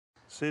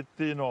Sut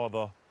dyn oedd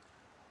o?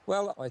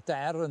 Wel, oedd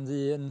Der yn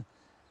ddyn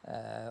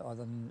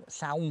oedd yn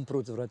llawn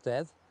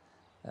brwdfrydedd,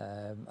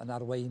 yn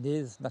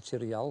arweinydd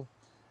naturiol,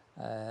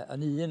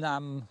 yn un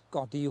am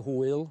godi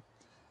hwyl.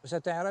 Fysa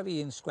Der a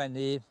fi'n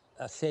sgwennu y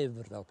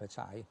llyfr fel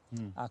petai,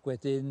 ac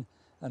wedyn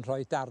yn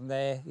rhoi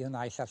darnau i'r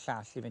naill a'r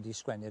llall i fynd i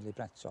sgwennu'r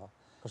libretto.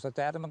 Cos oedd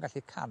Der ddim yn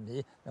gallu canu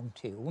mewn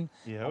tiwn,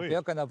 ond be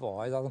oedd gyda fo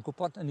oedd yn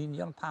gwybod yn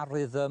union pa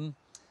rhythm,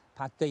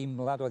 pa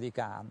deimlad oedd i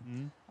gan,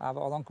 a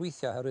oedd o'n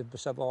gweithio oherwydd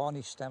bysa fo'n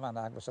eistedd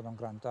fan'na, fysa fo'n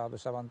gwrando,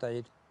 fysa fo'n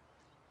deud,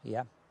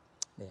 ia,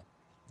 ne,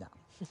 na.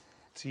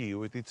 Ti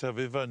wedi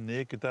tyfu fyny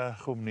gyda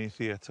chwmni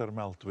Theatr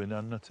Maldwyn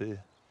yn y tŷ?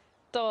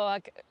 Do,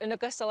 ac yn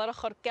ogystal ar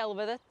ochr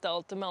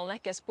gelfyddydol, dwi'n meddwl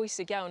neges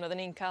bwysig iawn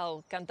oedden ni'n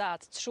cael gan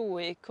dad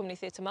trwy cwmni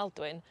Theatr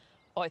Maldwyn,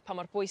 oedd pa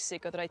mor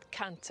bwysig oedd rhaid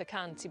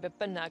 100% i be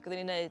bynnag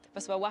oedden ni'n neud.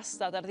 Fysa fo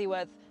wastad ar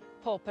ddiwedd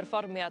pob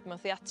perfformiad mewn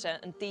theatre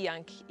yn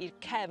dianc i'r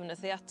cefn y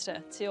theatre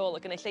tu ôl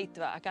y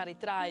gynulleidfa ac ar ei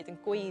draed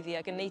yn gweiddi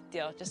ac yn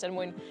neidio, jyst er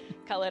mwyn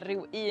cael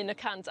ryw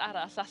 1%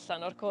 arall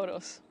allan o'r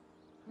corws.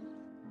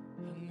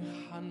 Yng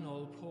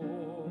nghanol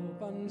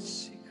pob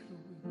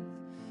ansicrwydd,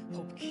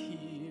 pob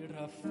cur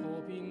a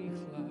phob un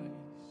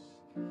clais,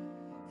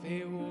 fe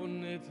wn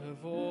dy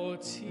fod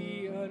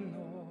ti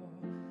yno,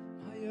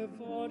 mae y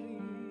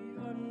fori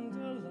yn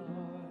dy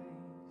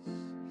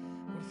lais,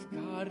 wrth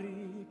garu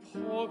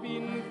pob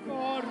un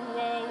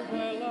gorwel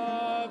wel a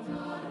fi.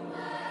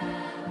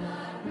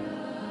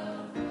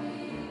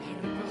 Ar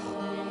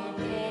gychwyn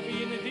pob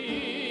un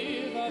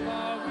dydd a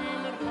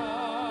ddaw'n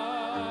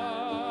rhaid,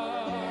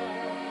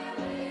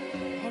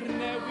 o'r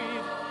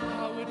newydd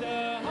hawd y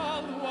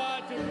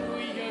halwad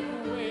rwy y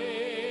gwell,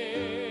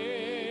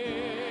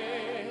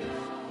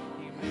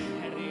 i'w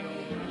herio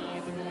mi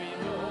drwy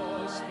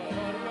nos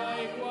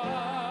fyroriau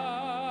gwaith.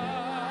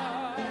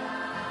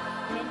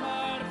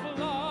 Dyma'r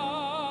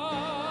fflam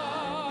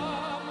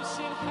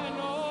sy'n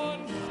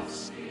heno'n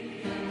llosgi,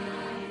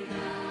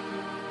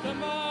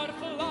 dyma'r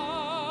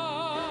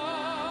fflam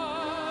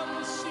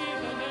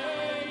sydd yn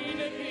ein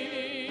y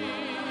byd,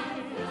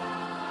 a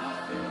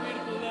drwy'r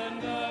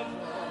blynyddoedd,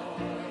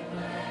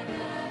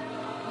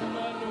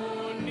 maen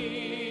nhw'n i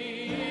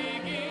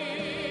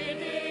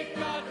gyd i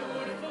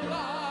gadw'r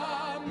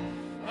fflam,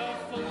 y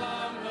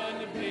fflam yn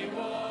byw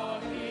o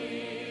hyd.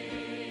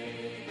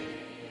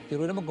 Di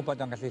rwy'n yn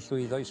gwybod o'n gallu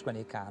llwyddo i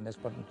sgwennu can nes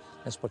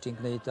bod ti'n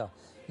gwneud o.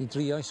 I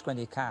drio i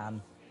sgwennu can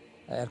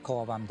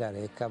cof am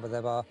Derek, a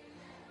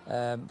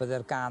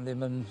bydde'r gan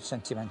ddim yn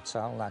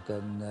sentimental ac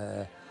yn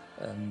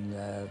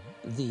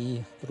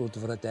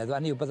ddi-frwdfrydedd. A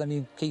bydden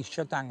ni'n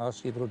ceisio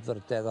dangos i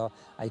frwdfrydedd o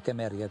a'i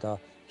gymeriad o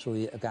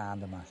trwy y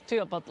gan yma.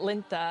 Dwi'n meddwl bod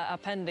Linda a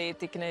Penny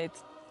wedi gwneud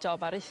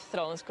job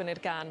aruthrol yn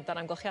sgwennu'r gan dan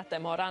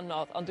amgylchiadau mor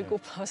anodd, ond dwi'n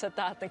gwybod fysa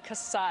dad yn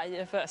casau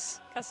y ffys,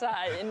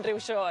 casau unrhyw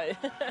sioe.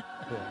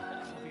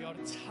 Cofio'r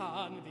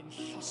tan fy'n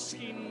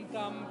llosgi'n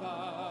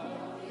dambar,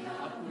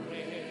 a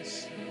gwres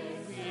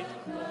mywyd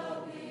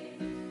glowi,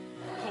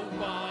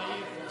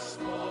 Hywaidd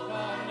ysgod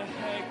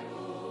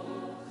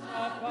anhegwch,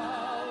 a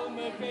balm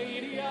y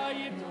geiriau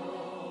do,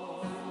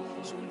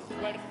 swn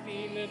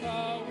chwerthin y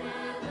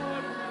ddawyr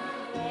o'r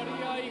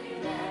gloriau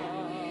gwlad.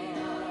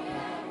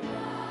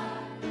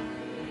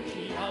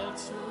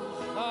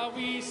 Cialtwch a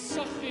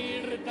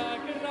wisachir da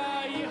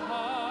grau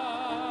hat,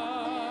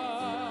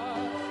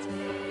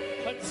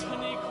 y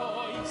tynnig